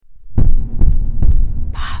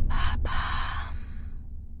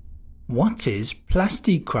What is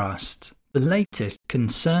plasticrust, the latest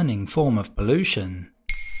concerning form of pollution?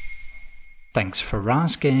 Thanks for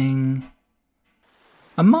asking.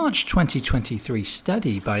 A March 2023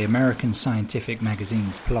 study by American scientific magazine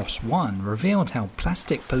PLOS ONE revealed how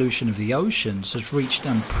plastic pollution of the oceans has reached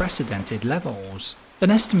unprecedented levels.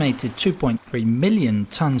 An estimated 2.3 million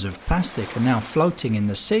tons of plastic are now floating in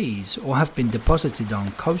the seas or have been deposited on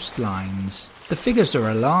coastlines. The figures are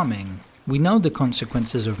alarming. We know the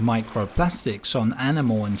consequences of microplastics on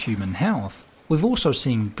animal and human health. We've also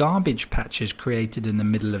seen garbage patches created in the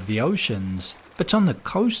middle of the oceans. But on the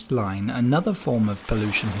coastline, another form of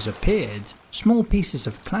pollution has appeared. Small pieces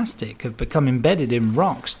of plastic have become embedded in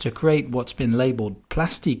rocks to create what's been labelled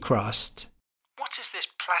plasticrust. What is this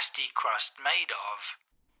plasticrust made of?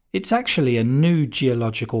 It's actually a new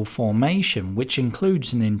geological formation which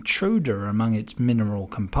includes an intruder among its mineral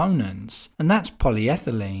components, and that's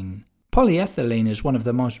polyethylene. Polyethylene is one of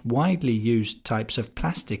the most widely used types of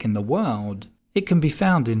plastic in the world. It can be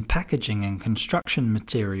found in packaging and construction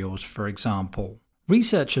materials, for example.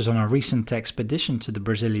 Researchers on a recent expedition to the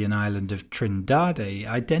Brazilian island of Trindade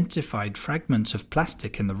identified fragments of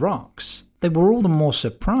plastic in the rocks. They were all the more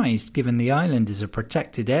surprised given the island is a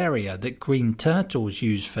protected area that green turtles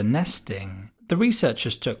use for nesting. The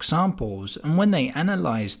researchers took samples, and when they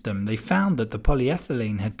analysed them, they found that the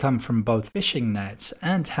polyethylene had come from both fishing nets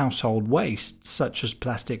and household waste, such as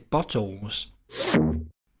plastic bottles.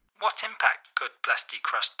 What impact could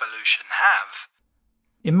plasticrust pollution have?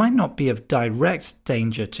 It might not be of direct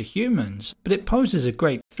danger to humans, but it poses a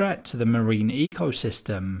great threat to the marine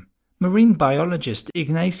ecosystem. Marine biologist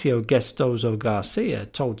Ignacio Gestoso Garcia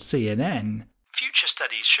told CNN, "Future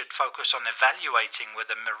studies should focus on evaluating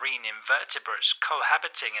whether marine invertebrates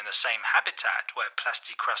cohabiting in the same habitat where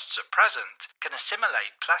plasticrusts are present can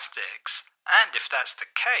assimilate plastics, and if that's the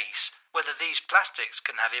case, whether these plastics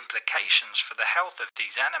can have implications for the health of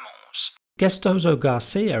these animals." Gestoso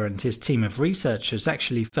Garcia and his team of researchers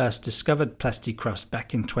actually first discovered plasticrust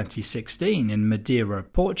back in 2016 in Madeira,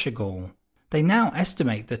 Portugal. They now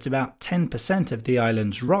estimate that about 10% of the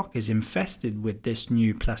island's rock is infested with this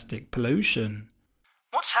new plastic pollution.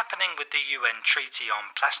 What's happening with the UN Treaty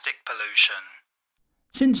on Plastic Pollution?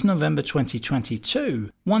 Since November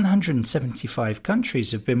 2022, 175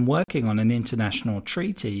 countries have been working on an international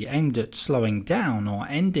treaty aimed at slowing down or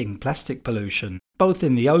ending plastic pollution, both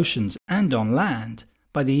in the oceans and on land,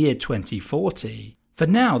 by the year 2040. For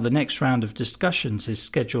now, the next round of discussions is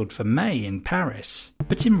scheduled for May in Paris.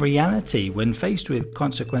 But in reality, when faced with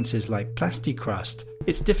consequences like plasticrust,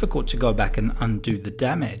 it's difficult to go back and undo the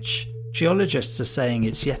damage. Geologists are saying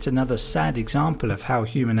it's yet another sad example of how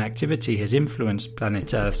human activity has influenced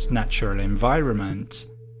planet Earth's natural environment.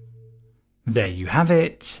 There you have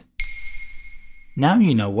it. Now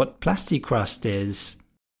you know what plasticrust is.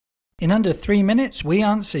 In under 3 minutes, we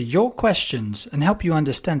answer your questions and help you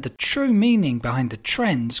understand the true meaning behind the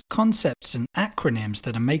trends, concepts, and acronyms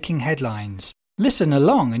that are making headlines. Listen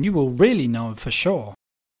along and you will really know for sure.